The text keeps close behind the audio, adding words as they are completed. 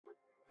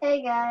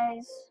Hey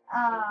guys,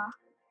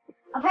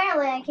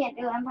 apparently I can't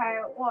do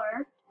Empire at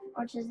War,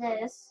 which is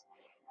this,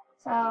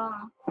 so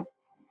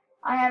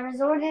I have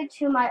resorted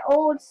to my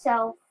old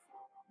self,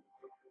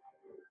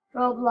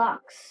 Roblox.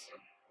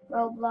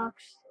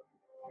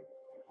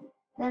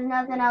 There's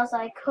nothing else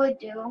I could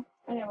do,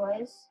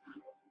 anyways,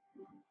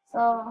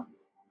 so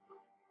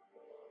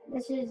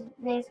this is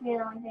basically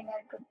the only thing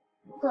I could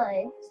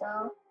play,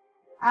 so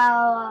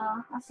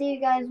I'll see you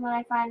guys when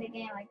I find a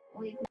game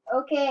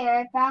Okay,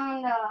 I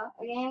found a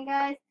game,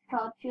 guys,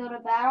 called Field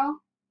of Battle.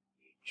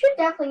 You should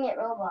definitely get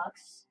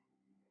Roblox.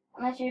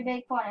 Unless you're a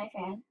big Fortnite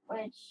fan,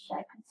 which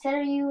I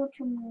consider you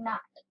to not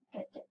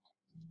get it.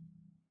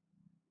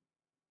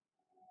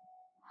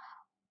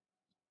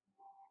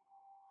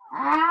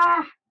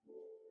 Ah!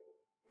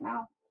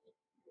 No.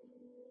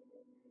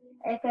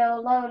 If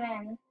it'll load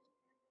in.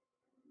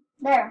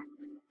 There.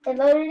 It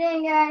loaded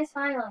in, guys,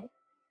 finally.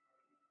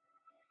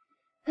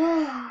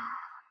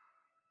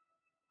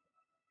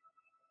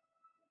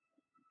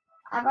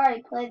 I've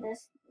already played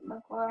this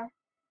before.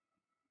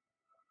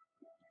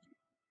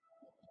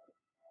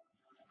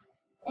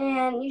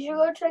 And you should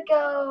go check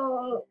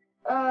out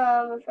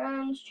my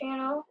friend's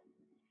channel.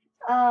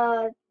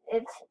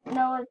 It's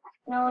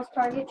Noah's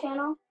Target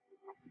channel.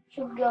 You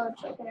should go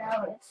check it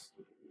out. It's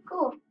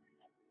cool.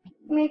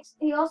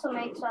 He also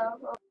makes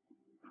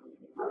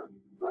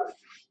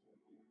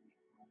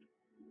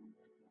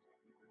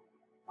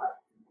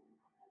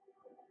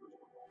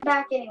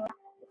back anyway.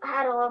 I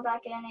had a load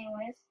back in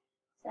anyways.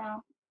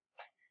 So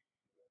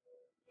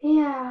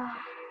yeah.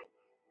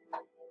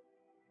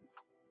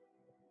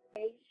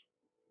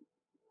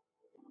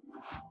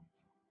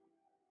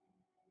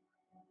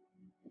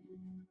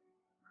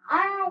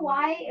 I don't know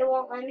why it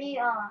won't let me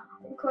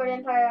record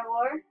Empire at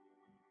War.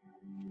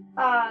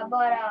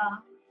 But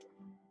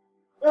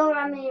it'll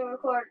let me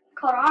record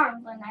Call to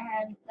Arms when I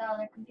had the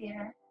other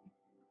computer.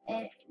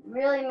 It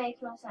really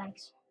makes no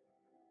sense.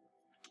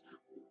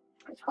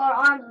 Because Call to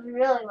Arms is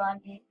really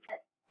laggy.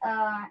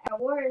 At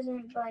War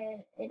isn't, but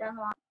it doesn't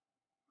lag.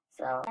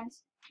 So,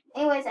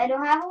 anyways, I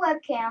don't have a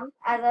webcam,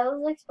 as I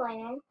was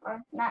explaining,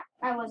 or not,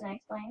 I wasn't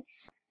explaining.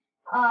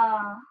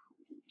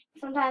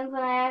 Sometimes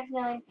when I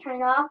accidentally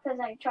turn it off because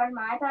I charge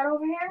my iPad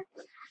over here,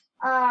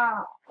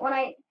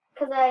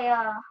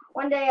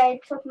 one day I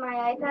took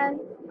my iPad,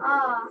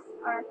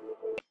 or,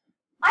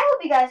 I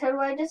hope you guys heard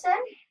what I just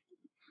said.